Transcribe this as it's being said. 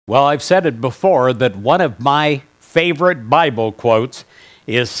Well, I've said it before that one of my favorite Bible quotes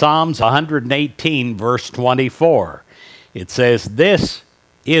is Psalms 118, verse 24. It says, "This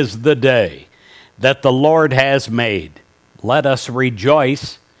is the day that the Lord has made. Let us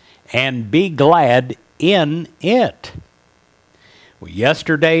rejoice and be glad in it." Well,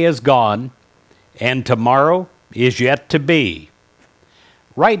 yesterday is gone, and tomorrow is yet to be.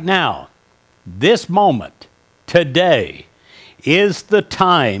 Right now, this moment, today, is the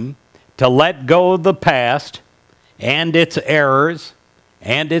time to let go of the past and its errors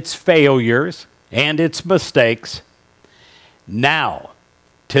and its failures and its mistakes. Now,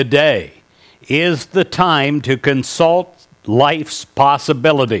 today, is the time to consult life's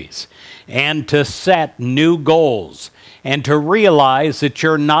possibilities and to set new goals and to realize that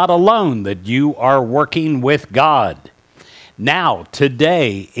you're not alone, that you are working with God. Now,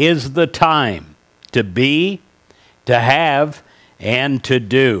 today is the time to be, to have, and to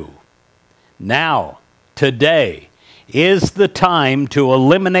do. Now, today is the time to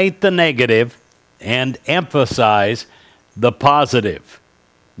eliminate the negative and emphasize the positive.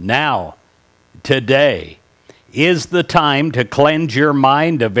 Now, today is the time to cleanse your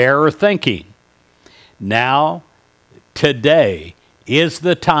mind of error thinking. Now, today is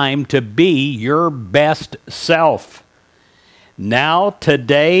the time to be your best self. Now,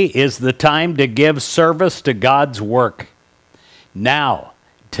 today is the time to give service to God's work. Now,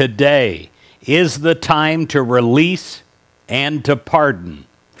 today is the time to release and to pardon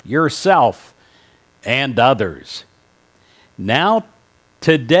yourself and others. Now,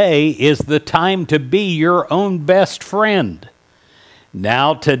 today is the time to be your own best friend.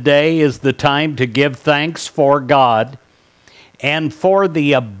 Now, today is the time to give thanks for God and for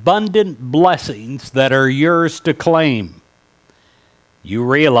the abundant blessings that are yours to claim. You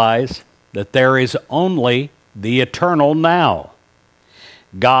realize that there is only the eternal now.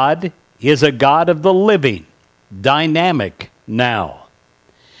 God is a God of the living, dynamic now.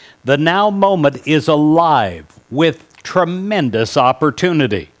 The now moment is alive with tremendous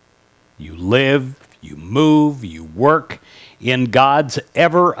opportunity. You live, you move, you work in God's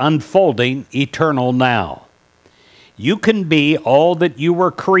ever-unfolding eternal now. You can be all that you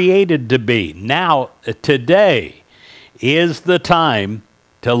were created to be. Now, today is the time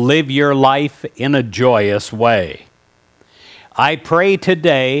to live your life in a joyous way. I pray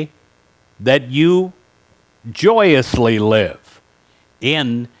today that you joyously live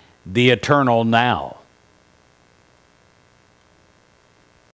in the eternal now.